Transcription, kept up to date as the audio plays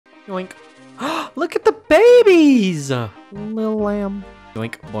Yoink. Look at the babies! Little lamb.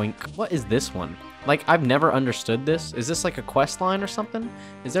 Yoink, boink. What is this one? Like, I've never understood this. Is this like a quest line or something?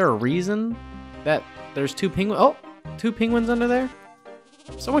 Is there a reason that there's two penguins? Oh, two penguins under there?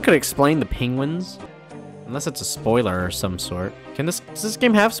 Someone could explain the penguins. Unless it's a spoiler or some sort. Does this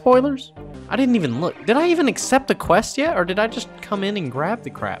game have spoilers? I didn't even look. Did I even accept the quest yet? Or did I just come in and grab the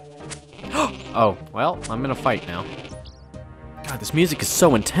crap? Oh, well, I'm in a fight now. God, this music is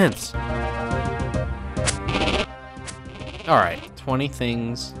so intense. Alright, 20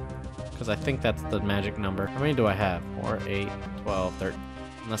 things. Because I think that's the magic number. How many do I have? 4, 8, 12, 13.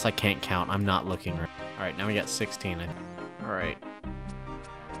 Unless I can't count. I'm not looking right. Alright, now we got 16. Alright.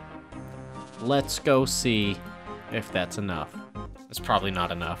 Let's go see if that's enough. It's probably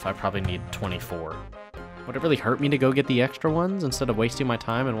not enough. I probably need 24. Would it really hurt me to go get the extra ones instead of wasting my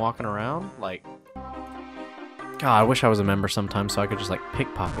time and walking around? Like, God, I wish I was a member sometime so I could just like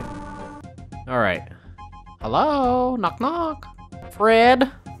pickpocket. Alright. Hello? Knock knock.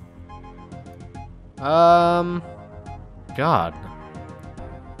 Fred? God.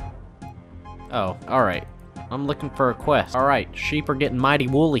 Oh, alright. I'm looking for a quest. Alright, sheep are getting mighty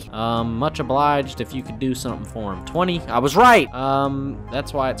woolly. Much obliged if you could do something for them. 20, I was right!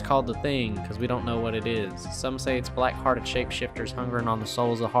 That's why it's called the thing, because we don't know what it is. Some say it's black-hearted shapeshifters hungering on the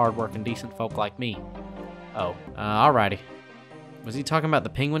souls of hard-working decent folk like me. Oh, alrighty. Was he talking about the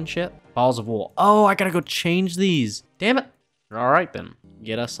penguin shit? Balls of wool. Oh, I gotta go change these. Damn it. Alright then,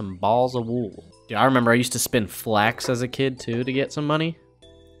 get us some balls of wool. Dude, I remember I used to spin flax as a kid too to get some money.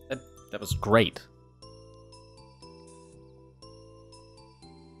 That was great.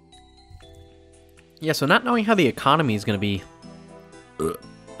 Yeah, so not knowing how the economy is gonna be,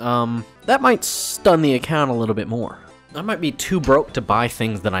 that might stun the account a little bit more. I might be too broke to buy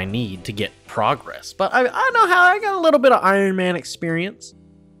things that I need to get progress, but I know how. I got a little bit of Iron Man experience.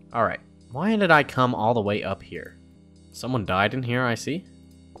 All right, why did I come all the way up here? Someone died in here, I see.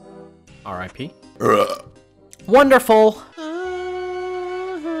 R.I.P. Wonderful.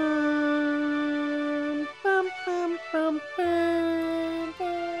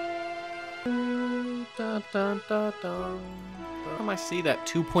 Time I see that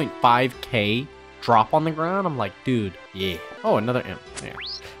 2.5k drop on the ground, I'm like, dude, yeah. Oh, another imp. There.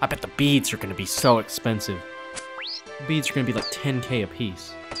 I bet the beads are gonna be so expensive. The beads are gonna be like 10k a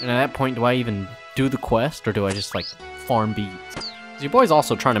piece. And at that point, do I even do the quest, or do I just like farm beads? Your boy's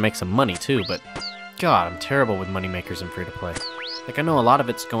also trying to make some money too, but God, I'm terrible with money makers in free-to-play. Like, I know a lot of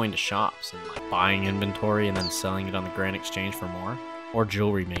it's going to shops and like buying inventory and then selling it on the Grand Exchange for more. Or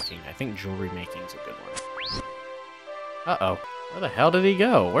jewelry making. I think jewelry making is a good one. Uh-oh. Where the hell did he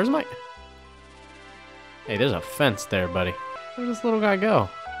go? Where's my... Hey, there's a fence there, buddy. Where'd this little guy go?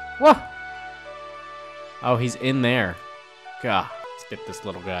 Whoa! Oh, he's in there. God, let's get this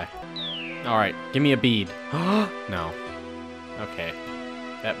little guy. Alright, give me a bead. No. Okay.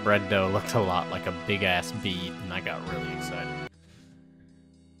 That bread dough looked a lot like a big-ass bead, and I got really excited.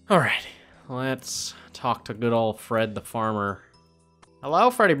 Alright, let's talk to good old Fred the farmer.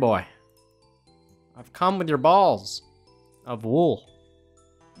 Hello, Freddy boy. I've come with your balls of wool.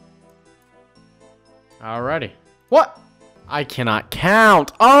 Alrighty. What? I cannot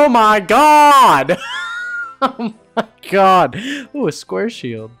count. Oh my god! Oh my god. Ooh, a square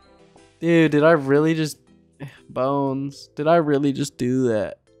shield. Dude, did I really just... Bones. Did I really just do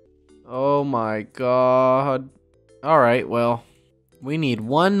that? Oh my god. Alright, well. We need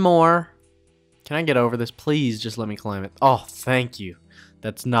one more. Can I get over this? Please just let me climb it. Oh, thank you.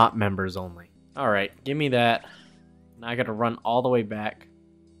 That's not members only. Alright, give me that. Now I gotta run all the way back.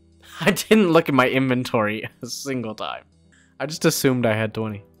 I didn't look at my inventory a single time. I just assumed I had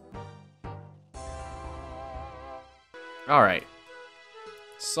 20. Alright.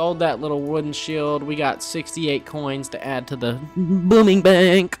 Sold that little wooden shield. We got 68 coins to add to the booming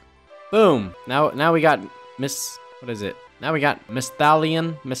bank. Boom. Now we got Miss... What is it? Now we got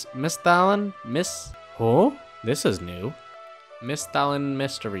Misthallion. Misthallion? Oh? This is new. Misthallion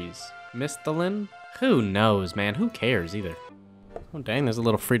Mysteries. Misthallion? Who knows, man? Who cares either? Oh, dang, there's a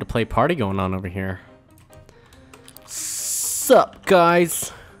little free-to-play party going on over here. Sup,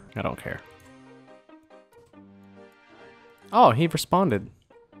 guys? I don't care. Oh, he responded.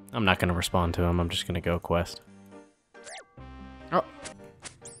 I'm not gonna respond to him. I'm just gonna go quest. Oh.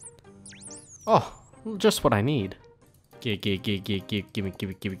 Oh, just what I need. Gimme.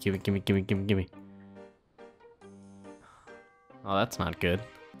 Oh, that's not good.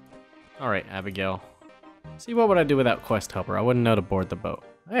 Alright, Abigail. See, what would I do without quest helper? I wouldn't know to board the boat.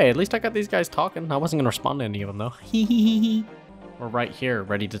 Hey, at least I got these guys talking. I wasn't gonna respond to any of them, though. We're right here,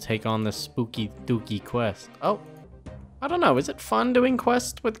 ready to take on this spooky dookie quest. Oh. I don't know, is it fun doing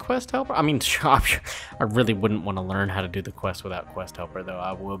quests with Quest Helper? I mean, I really wouldn't want to learn how to do the quest without Quest Helper, though,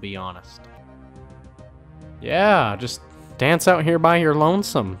 I will be honest. Yeah, just dance out here by your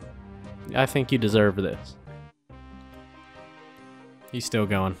lonesome. I think you deserve this. He's still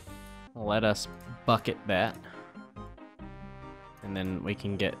going. Let us bucket that. And then we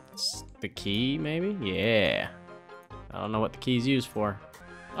can get the key, maybe? Yeah. I don't know what the key's used for.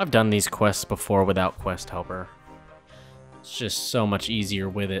 I've done these quests before without Quest Helper. It's just so much easier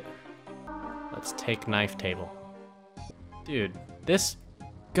with it. Let's take knife table. Dude, this...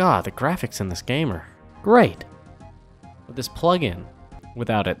 God, the graphics in this game are great. With this plugin.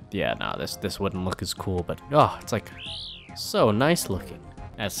 Without it, yeah, no, this wouldn't look as cool, but... Oh, it's like so nice looking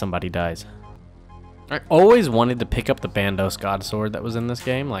as somebody dies. I always wanted to pick up the Bandos God Sword that was in this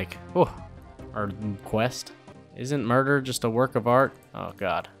game, like, oh, or quest. Isn't murder just a work of art? Oh,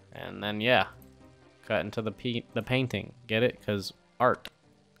 God. And then, yeah. Cut into the painting. Get it? Because art.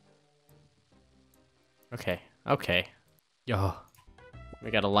 Okay. Okay. Yo.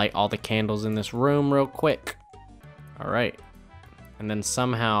 We gotta light all the candles in this room real quick. Alright. And then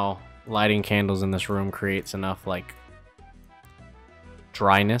somehow lighting candles in this room creates enough, like,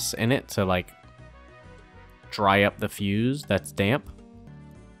 dryness in it to, like, dry up the fuse that's damp.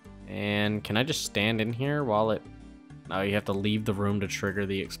 And can I just stand in here while it... No, you have to leave the room to trigger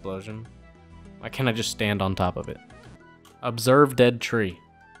the explosion. Why can't I just stand on top of it? Observe dead tree.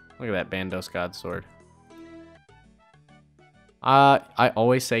 Look at that Bandos God Sword. I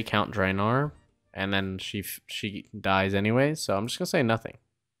always say Count Draenor, and then she dies anyway, so I'm just gonna say nothing.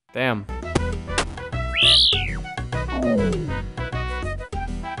 Damn.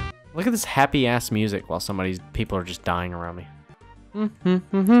 Look at this happy ass music while people are just dying around me.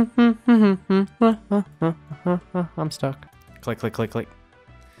 I'm stuck. Click, click, click, click.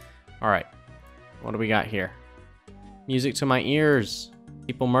 All right. What do we got here? Music to my ears.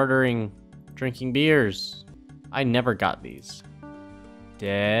 People murdering, drinking beers. I never got these.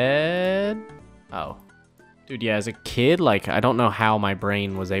 Dead? Oh. Dude, yeah, as a kid, like, I don't know how my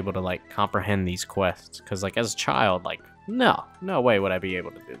brain was able to, like, comprehend these quests. Because, like, as a child, like, no way would I be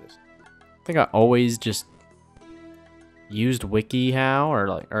able to do this. I think I always just used WikiHow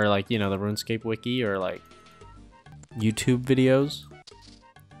or like, you know, the RuneScape wiki or, like, YouTube videos.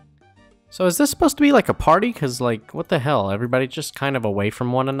 So is this supposed to be like a party? Because, like, what the hell? Everybody just kind of away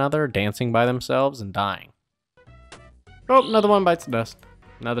from one another, dancing by themselves and dying. Oh, another one bites the dust.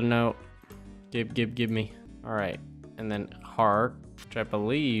 Another note. Give me. All right. And then heart, which I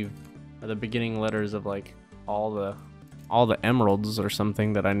believe are the beginning letters of, like, all the emeralds or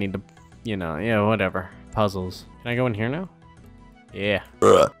something that I need to, you know, yeah, whatever. Puzzles. Can I go in here now? Yeah.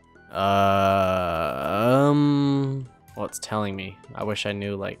 Well, it's telling me. I wish I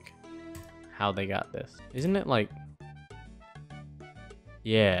knew, like, how they got this. Isn't it like...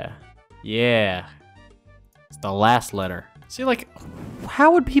 Yeah. Yeah. It's the last letter. See, like,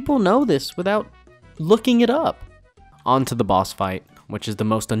 how would people know this without looking it up? On to the boss fight, which is the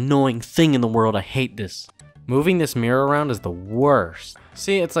most annoying thing in the world. I hate this. Moving this mirror around is the worst.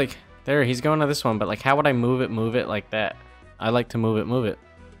 See, it's like, there, he's going to this one, but, like, how would I move it like that? I like to move it,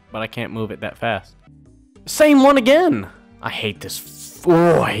 but I can't move it that fast. Same one again! I hate this.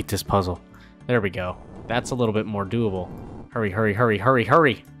 Oh, I hate this puzzle. There we go. That's a little bit more doable. Hurry, hurry, hurry, hurry,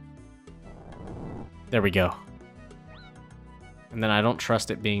 hurry! There we go. And then I don't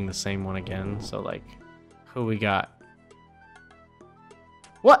trust it being the same one again, so, like, who we got?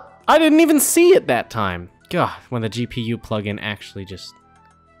 What? I didn't even see it that time! God, when the GPU plugin actually just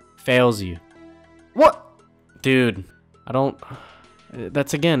fails you. What? Dude, I don't...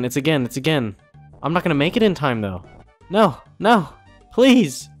 It's again. I'm not gonna make it in time, though. No,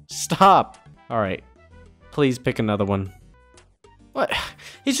 please, stop. All right, please pick another one. What?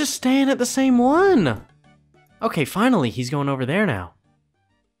 He's just staying at the same one. Okay, finally, he's going over there now.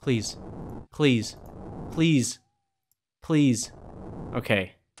 Please.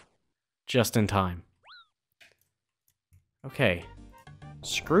 Okay, just in time. Okay,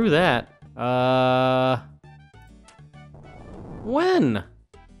 screw that. When?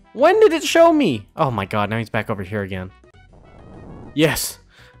 When did it show me? Oh my god, now he's back over here again. Yes.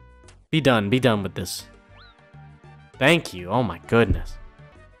 Be done with this. Thank you. Oh my goodness.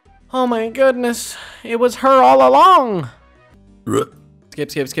 Oh my goodness. It was her all along. Skip.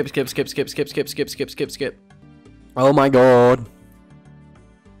 Oh my god.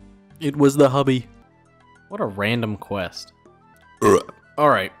 It was the hubby. What a random quest.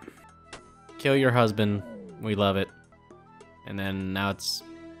 Alright. Kill your husband. We love it. And then now it's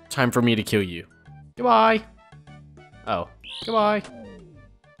time for me to kill you. Goodbye. Oh, goodbye.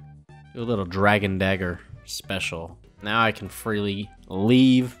 Do a little dragon dagger special. Now I can freely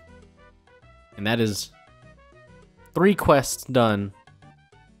leave. And that is 3 quests done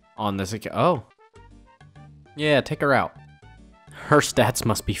on this account. Oh. Yeah, take her out. Her stats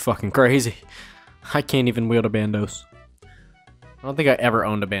must be fucking crazy. I can't even wield a Bandos. I don't think I ever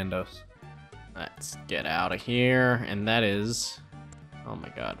owned a Bandos. Let's get out of here. And that is... Oh my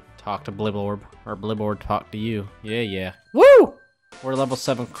god. Talk to Bliborb. Or Bliborb talk to you. Yeah. Woo! We're level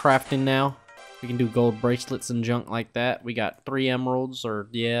 7 crafting now. We can do gold bracelets and junk like that. We got 3 emeralds or,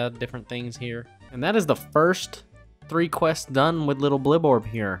 yeah, different things here. And that is the first 3 quests done with little Bliborb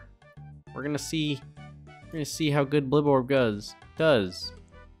here. We're gonna see how good Bliborb does.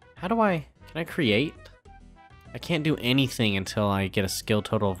 How do can I create? I can't do anything until I get a skill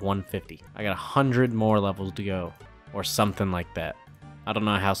total of 150. I got 100 more levels to go. Or something like that. I don't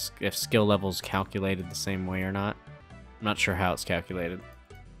know if skill levels calculated the same way or not. I'm not sure how it's calculated.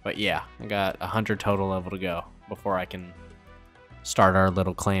 But yeah, I got 100 total level to go before I can start our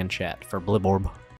little clan chat for Bliborb.